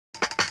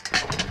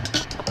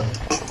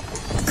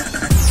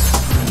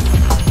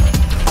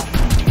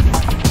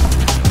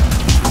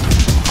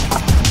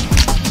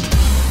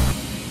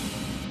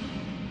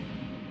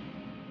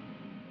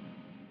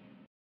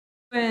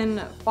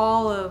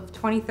fall of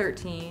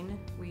 2013,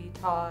 we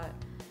taught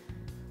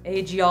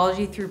a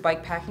Geology Through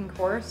Bikepacking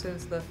course. It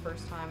was the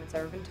first time it's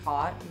ever been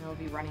taught, and it'll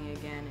be running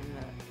again in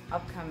the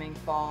upcoming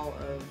fall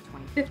of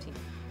 2015.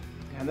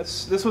 And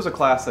this was a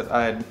class that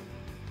I had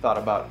thought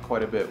about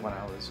quite a bit when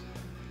I was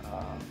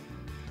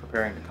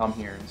preparing to come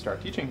here and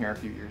start teaching here a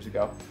few years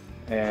ago.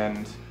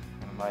 And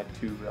my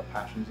two real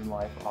passions in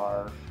life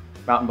are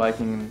mountain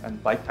biking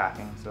and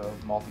bikepacking, so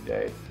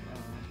multi-day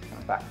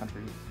kind of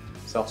backcountry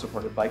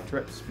self-supported bike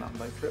trips, mountain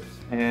bike trips,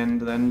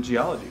 and then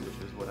geology,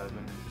 which is what I've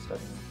been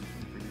studying and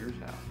teaching for years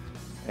now.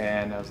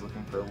 And I was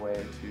looking for a way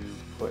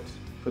to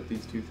put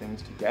these two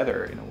things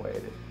together in a way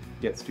to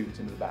get students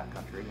into the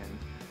backcountry and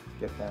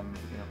get them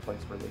in a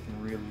place where they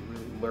can really,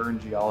 really learn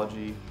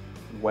geology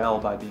well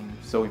by being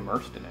so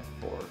immersed in it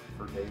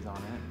for days on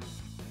end.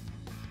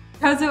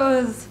 Because it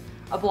was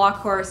a block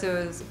course,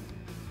 it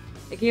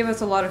gave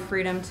us a lot of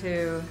freedom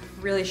to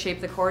really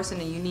shape the course in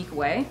a unique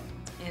way,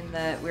 in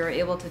that we were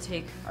able to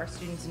take our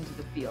students into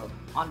the field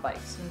on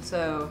bikes. And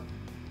so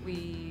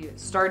we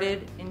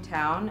started in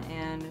town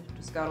and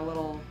just got a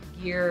little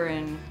gear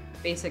and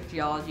basic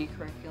geology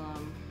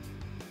curriculum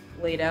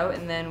laid out,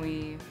 and then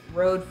we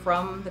rode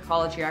from the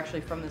college here,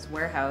 actually from this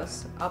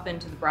warehouse, up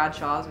into the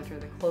Bradshaws, which are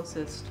the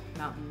closest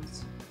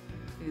mountains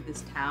to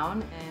this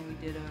town, and we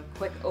did a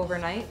quick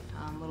overnight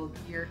little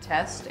gear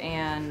test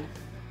and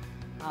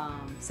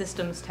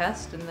systems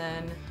test, and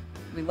then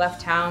we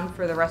left town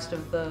for the rest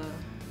of the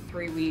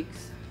 3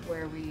 weeks,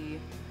 where we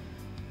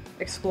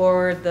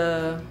explored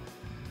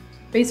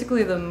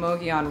basically the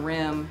Mogollon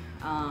Rim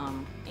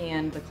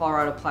and the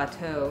Colorado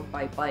Plateau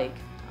by bike,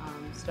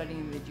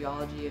 studying the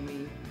geology, and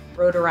we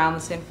rode around the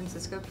San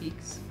Francisco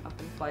Peaks up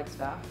in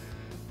Flagstaff.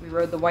 We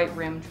rode the White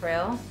Rim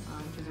Trail,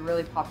 which is a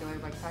really popular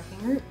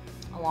bikepacking route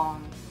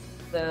along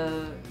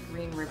the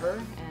Green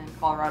River and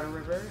Colorado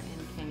River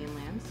in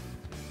Canyonlands,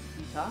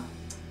 Utah.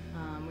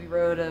 We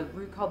rode a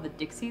route called the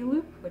Dixie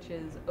Loop, which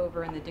is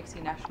over in the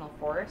Dixie National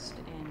Forest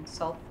in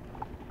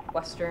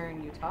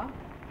southwestern Utah.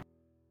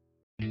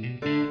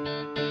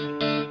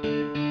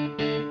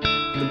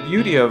 The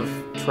beauty of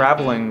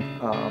traveling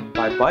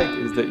by bike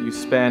is that you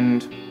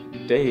spend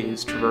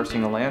days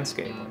traversing a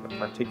landscape, like a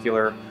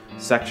particular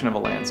section of a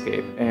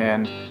landscape,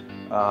 and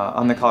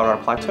on the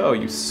Colorado Plateau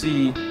you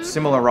see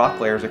similar rock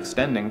layers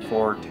extending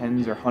for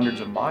tens or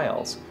hundreds of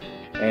miles.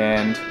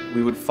 And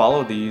we would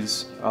follow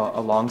these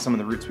along some of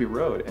the routes we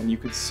rode, and you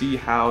could see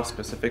how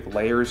specific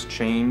layers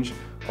change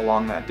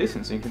along that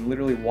distance. And you can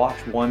literally watch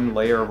one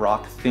layer of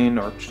rock thin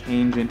or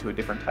change into a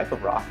different type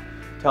of rock,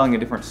 telling a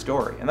different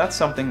story. And that's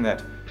something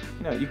that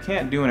you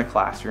can't do in a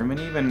classroom. And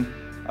even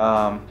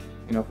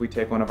if we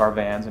take one of our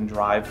vans and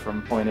drive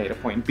from point A to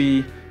point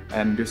B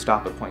and do a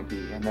stop at point B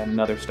and then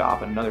another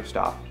stop and another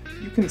stop,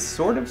 you can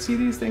sort of see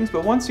these things.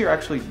 But once you're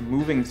actually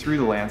moving through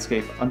the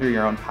landscape under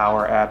your own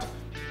power at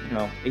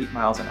 8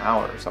 miles an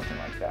hour or something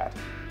like that,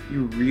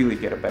 you really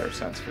get a better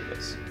sense for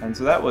this. And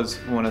so that was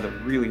one of the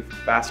really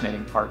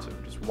fascinating parts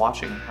of just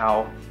watching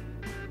how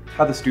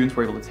the students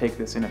were able to take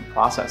this in and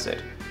process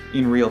it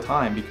in real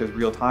time, because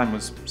real time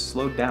was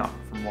slowed down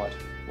from what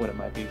it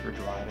might be for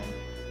driving,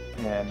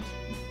 and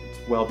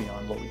it's well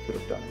beyond what we could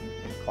have done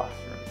in a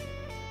classroom.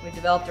 We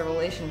developed a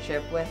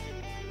relationship with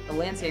the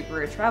landscape we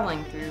were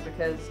traveling through,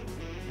 because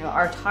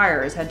our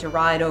tires had to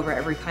ride over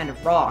every kind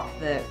of rock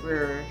that we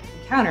were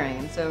encountering,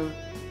 and so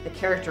the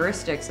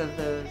characteristics of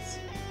those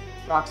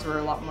rocks were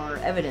a lot more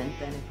evident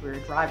than if we were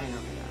driving over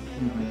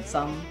them. Mm-hmm.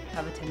 Some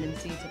have a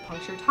tendency to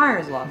puncture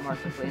tires a lot more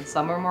quickly, and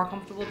some are more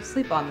comfortable to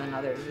sleep on than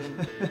others,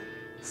 and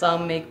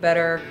some make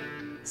better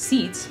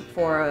seats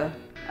for an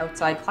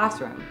outside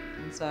classroom.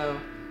 And so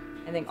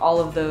I think all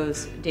of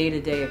those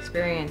day-to-day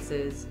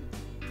experiences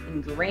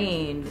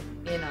ingrained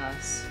in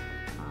us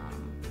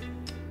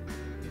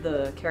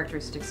the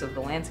characteristics of the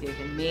landscape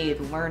and made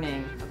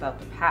learning about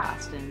the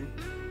past and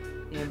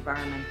the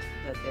environment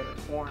that they were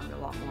formed a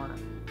lot more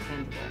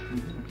tangible.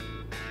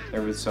 Mm-hmm.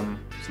 There was some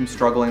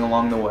struggling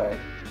along the way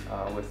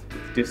with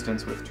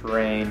distance, with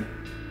terrain,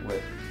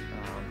 with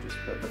just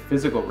the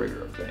physical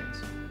rigor of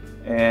things.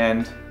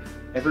 And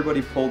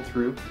everybody pulled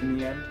through in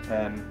the end,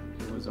 and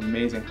it was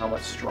amazing how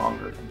much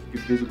stronger. You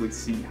could visibly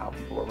see how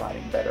people were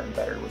riding better and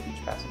better with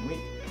each passing week.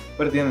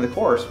 But at the end of the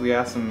course, we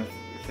asked them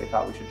if they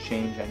thought we should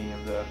change any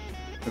of the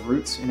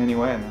routes in any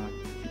way, and they're like,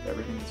 keep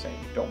everything the same,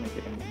 don't make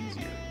it any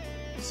easier.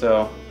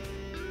 So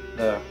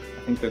I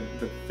think the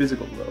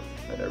physical growth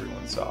that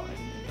everyone saw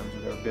in terms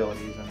of their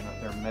abilities and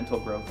their mental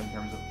growth in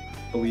terms of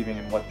believing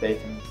in what they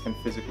can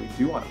physically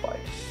do on a bike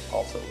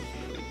also was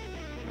really,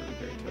 really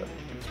great to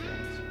experience.